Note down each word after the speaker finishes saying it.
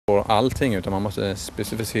förstå allting, utan man måste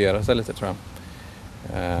specificera sig lite, tror jag.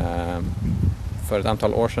 För ett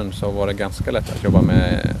antal år sedan så var det ganska lätt att jobba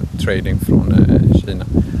med trading från Kina,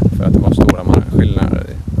 för att det var stora skillnader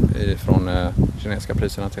från kinesiska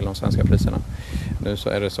priserna till de svenska priserna. Nu så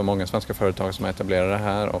är det så många svenska företag som etablerar det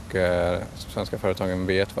här, och svenska företagen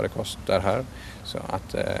vet vad det kostar här, så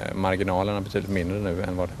att marginalerna är betydligt mindre nu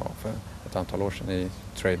än vad det var för ett antal år sedan i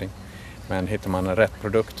trading. Men hittar man en rätt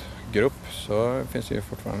produktgrupp så finns det ju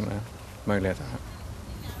fortfarande möjligheter här.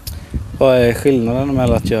 Vad är skillnaden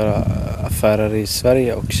mellan att göra affärer i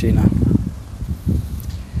Sverige och Kina?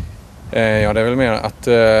 Ja, det är väl mer att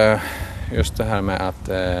just det här med att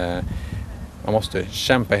man måste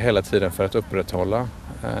kämpa hela tiden för att upprätthålla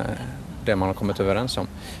det man har kommit överens om.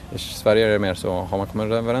 I Sverige är det mer så, har man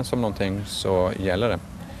kommit överens om någonting så gäller det.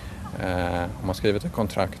 Om man skrivit ett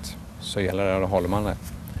kontrakt så gäller det, och då håller man det.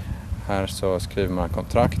 Här så skriver man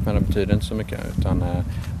kontrakt, men det betyder inte så mycket, utan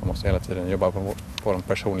man måste hela tiden jobba på de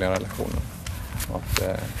personliga relationerna och att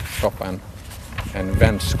skapa en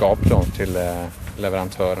vänskap då till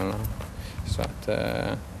leverantörerna. Så att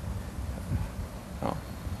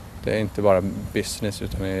det är inte bara business,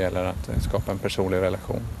 utan det gäller att skapa en personlig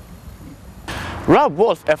relation. Rob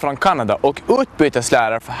Wolf är från Kanada och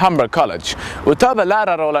utbyteslärare för Hamburg College. Utöver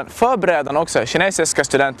lärarrollen förbereder han också kinesiska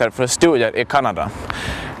studenter för studier i Kanada.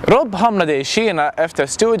 Rob hamnade i Kina efter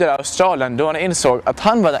studier i Australien, då han insåg att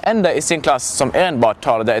han var den enda i sin klass som enbart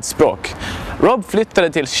talade ett språk. Rob flyttade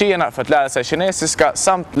till Kina för att lära sig kinesiska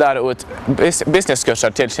samt lära ut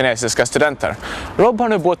businesskurser till kinesiska studenter. Rob har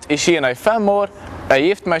nu bott i Kina i 5 år, är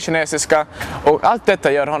gift med kinesiska, och allt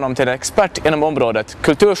detta gör honom till en expert inom området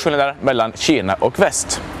kulturskillnader mellan Kina och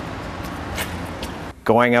väst.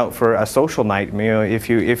 Going out for a social night,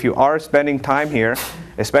 if you are spending time here,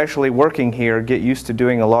 especially working here, get used to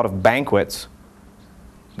doing a lot of banquets,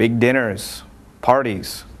 big dinners,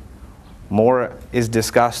 parties. More is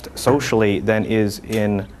discussed socially than is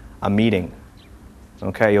in a meeting.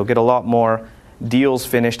 Okay, you'll get a lot more deals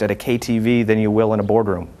finished at a KTV than you will in a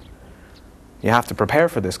boardroom. You have to prepare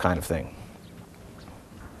for this kind of thing.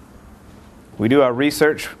 We do our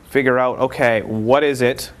research, figure out, okay, what is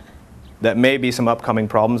it that may be some upcoming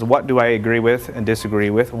problems? What do I agree with and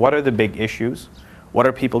disagree with? What are the big issues? What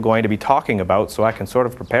are people going to be talking about, so I can sort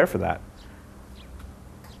of prepare for that?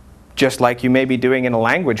 Just like you may be doing in a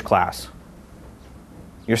language class.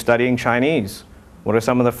 You're studying Chinese. What are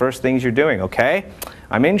some of the first things you're doing? Okay,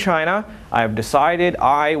 I'm in China. I have decided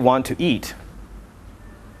I want to eat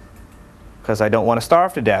because I don't want to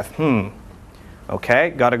starve to death.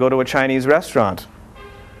 Okay, got to go to a Chinese restaurant.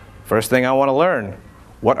 First thing I want to learn,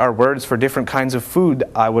 what are words for different kinds of food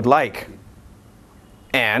I would like?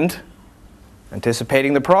 And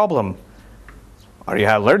anticipating the problem. Are you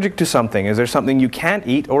allergic to something? Is there something you can't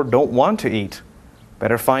eat or don't want to eat?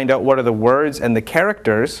 Better find out what are the words and the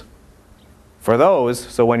characters for those,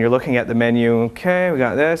 so when you're looking at the menu, okay, we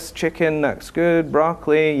got this, chicken, that's good,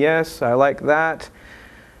 broccoli, yes, I like that,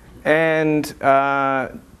 and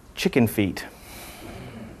chicken feet.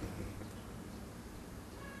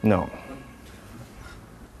 No.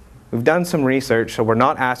 We've done some research, so we're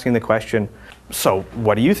not asking the question, so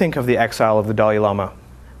what do you think of the exile of the Dalai Lama?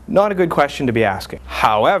 Not a good question to be asking.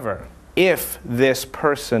 However, if this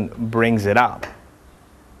person brings it up,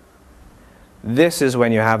 this is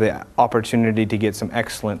when you have the opportunity to get some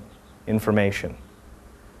excellent information.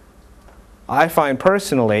 I find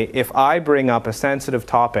personally, if I bring up a sensitive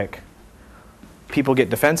topic, people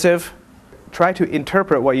get defensive. Try to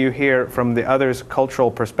interpret what you hear from the other's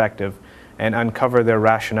cultural perspective and uncover their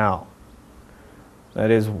rationale.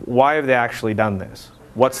 That is, why have they actually done this?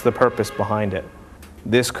 What's the purpose behind it?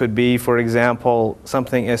 This could be, for example,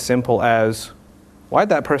 something as simple as, why'd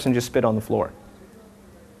that person just spit on the floor?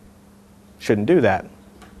 Shouldn't do that.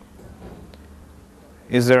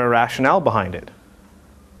 Is there a rationale behind it?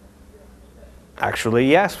 Actually,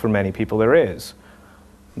 yes, for many people there is.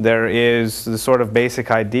 There is the sort of basic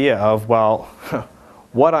idea of, well,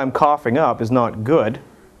 what I'm coughing up is not good.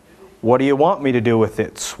 What do you want me to do with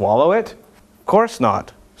it? Swallow it? Of course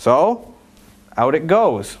not. So, out it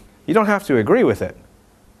goes. You don't have to agree with it.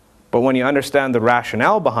 But when you understand the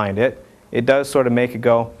rationale behind it, it does sort of make it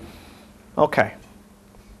go, okay,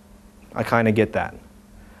 I kind of get that.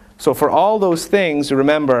 So for all those things,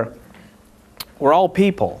 remember, we're all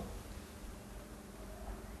people.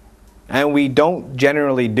 And we don't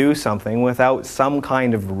generally do something without some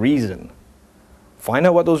kind of reason. Find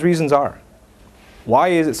out what those reasons are. Why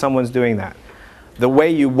is it someone's doing that? The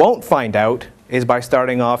way you won't find out is by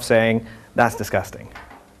starting off saying, that's disgusting.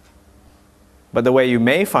 But the way you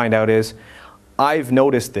may find out is, I've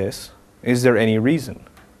noticed this. Is there any reason?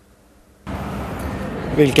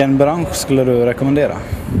 Vilken bransch skulle du rekommendera?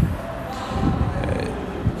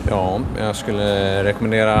 Ja, jag skulle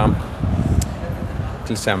rekommendera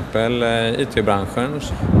till exempel IT-branschen.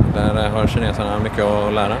 Där har kineserna mycket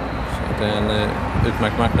att lära. Så det är en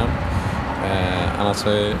utmärkt marknad. Annars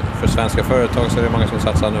för svenska företag så är det många som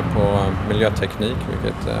satsar nu på miljöteknik,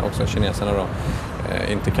 vilket också kineserna då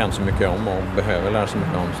inte kan så mycket om och behöver lära sig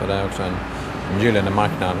mycket om. Så det är också en gyllene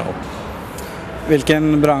marknad.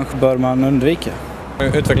 Vilken bransch bör man undvika?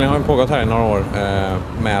 Utvecklingen har pågått här i några år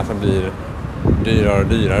med att det blir dyrare och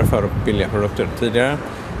dyrare för billiga produkter. Tidigare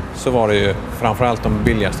så var det ju framförallt de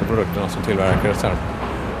billigaste produkterna som tillverkades här.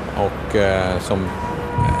 Och som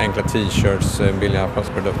enkla t-shirts, billiga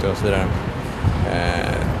plastprodukter och så vidare.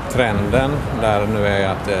 Trenden där nu är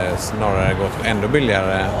att snarare gå till ännu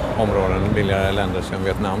billigare områden, billigare länder som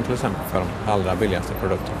Vietnam till exempel för de allra billigaste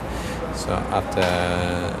produkterna. Så att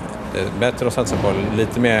det är bättre att satsa på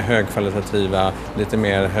lite mer högkvalitativa, lite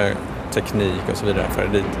mer hög teknik och så vidare för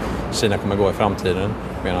dit Kina kommer gå i framtiden,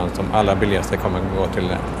 medan de allra billigaste kommer gå till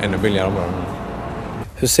ännu billigare områden.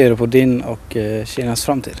 Hur ser du på din och Kinas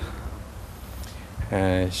framtid?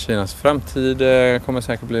 Kinas framtid kommer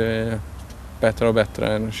säkert bli bättre och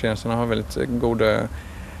bättre. Kineserna har väldigt goda,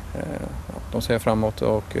 de ser framåt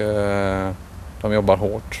och de jobbar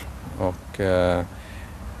hårt. Och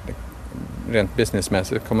rent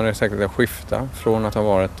businessmässigt kommer det säkert att skifta från att ha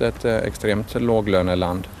varit ett extremt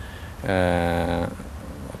låglöneland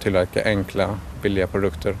och tillverka enkla, billiga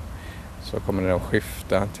produkter, så kommer det att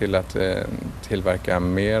skifta till att tillverka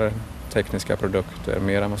mer tekniska produkter,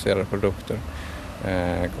 mer avancerade produkter.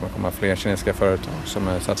 Det kommer komma fler kinesiska företag som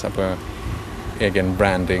satsar på egen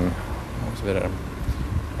branding och så vidare.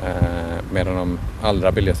 Medan de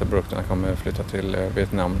allra billigaste produkterna kommer flytta till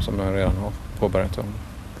Vietnam som de redan har påbörjat.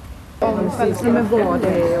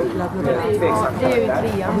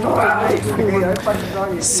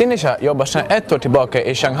 Sinisa jobbar sedan 1 år tillbaka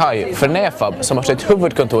i Shanghai för Nefab som har sitt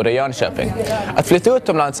huvudkontor i Jönköping. Att flytta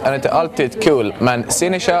utomlands är inte alltid kul, men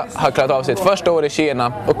Sinisa har klarat av sitt första år i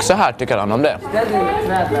Kina och så här tycker han om det.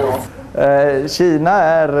 Kina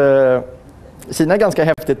är ganska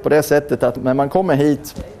häftigt på det sättet att när man kommer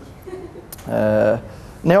hit,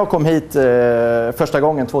 när jag kom hit första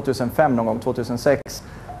gången 2005, någon gång 2006,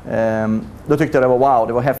 då tyckte jag det var wow,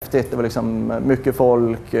 det var häftigt, det var liksom mycket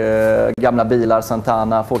folk, gamla bilar,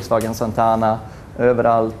 Santana, Volkswagen Santana,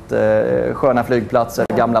 överallt, sköna flygplatser,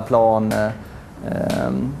 gamla plan,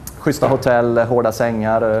 schyssta hotell, hårda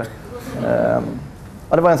sängar.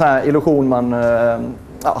 Ja, det var en sån här illusion man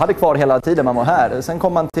hade kvar hela tiden man var här. Sen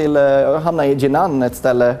kom man till, hamnade i Jinan, ett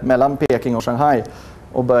ställe mellan Peking och Shanghai,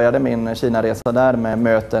 och började min Kina-resa där med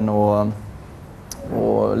möten och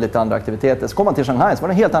lite andra aktiviteter. Så kom man till Shanghai, så var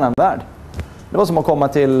det en helt annan värld. Det var som att komma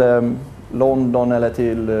till London eller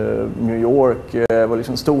till New York. Det var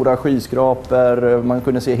liksom stora skyskrapor, man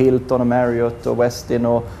kunde se Hilton och Marriott och Westin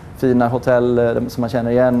och fina hotell som man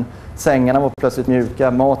känner igen. Sängarna var plötsligt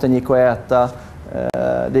mjuka, maten gick att äta.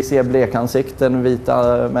 Det ser blekansikten,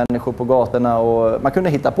 vita människor på gatorna, och man kunde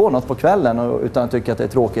hitta på något på kvällen utan att tycka att det är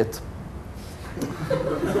tråkigt.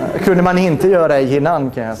 Kunde man inte göra i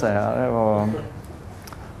Jinan, kan jag säga. Det var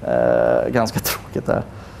ganska tråkigt där.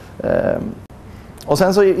 Och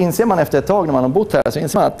sen så inser man efter ett tag när man har bott här, så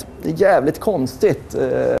inser man att det är jävligt konstigt.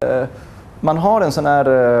 Man har en sån här,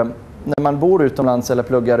 när man bor utomlands eller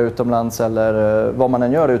pluggar utomlands eller vad man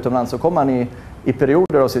än gör utomlands, så kommer man i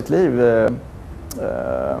perioder av sitt liv,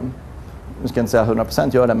 nu ska jag inte säga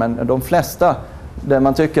 100% gör det, men de flesta, där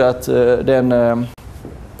man tycker att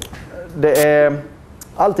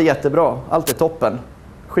allt är jättebra, allt är toppen.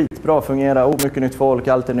 Skitbra, fungerar, mycket nytt folk,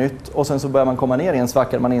 allt är nytt. Och sen så börjar man komma ner i en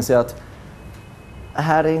svacka där man inser att det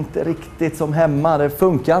här är inte riktigt som hemma, det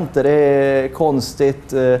funkar inte, det är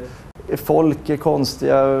konstigt, folk är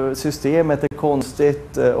konstiga, systemet är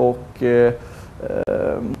konstigt och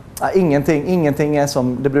ingenting är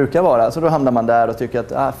som det brukar vara. Så då hamnar man där och tycker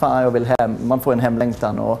att fan, jag vill hem. Man får en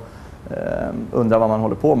hemlängtan och undrar vad man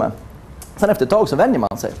håller på med. Sen efter ett tag så vänjer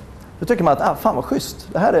man sig. Då tycker man att fan vad schysst,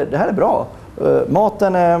 det här är bra.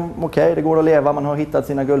 Maten är okej, det går att leva, man har hittat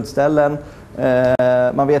sina guldställen.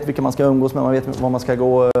 Man vet vilka man ska umgås med, man vet var man ska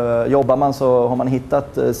gå. Jobbar man så har man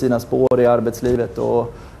hittat sina spår i arbetslivet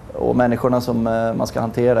och människorna som man ska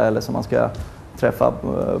hantera eller som man ska träffa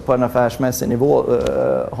på en affärsmässig nivå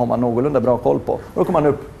har man någorlunda bra koll på. Då kommer man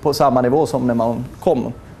upp på samma nivå som när man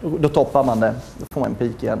kom. Då toppar man det, då får man en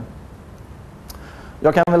peak igen.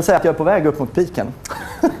 Jag kan väl säga att jag är på väg upp mot piken.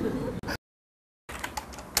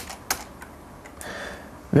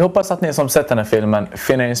 Vi hoppas att ni som sett den här filmen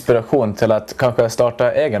finner inspiration till att kanske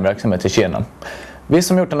starta egen verksamhet i Kina. Vi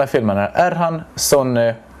som gjort den här filmen är Erhan,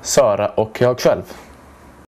 Sonny, Sara och jag själv.